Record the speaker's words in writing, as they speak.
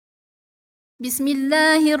بسم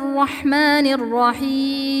الله الرحمن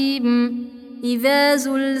الرحيم. إذا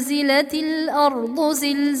زلزلت الأرض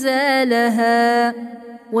زلزالها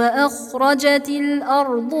وأخرجت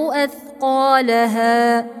الأرض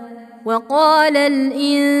أثقالها وقال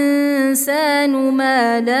الإنسان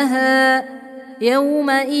ما لها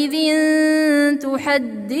يومئذ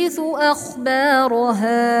تحدث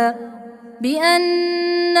أخبارها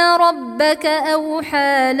بأن ربك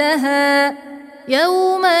أوحى لها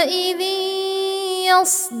يومئذ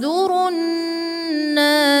يصدر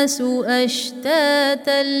الناس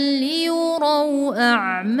أشتاتا ليروا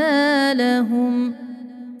أعمالهم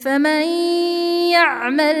فمن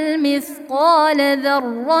يعمل مثقال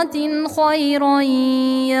ذرة خيرا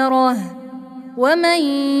يره ومن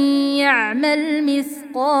يعمل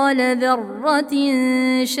مثقال ذرة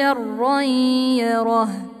شرا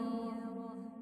يره.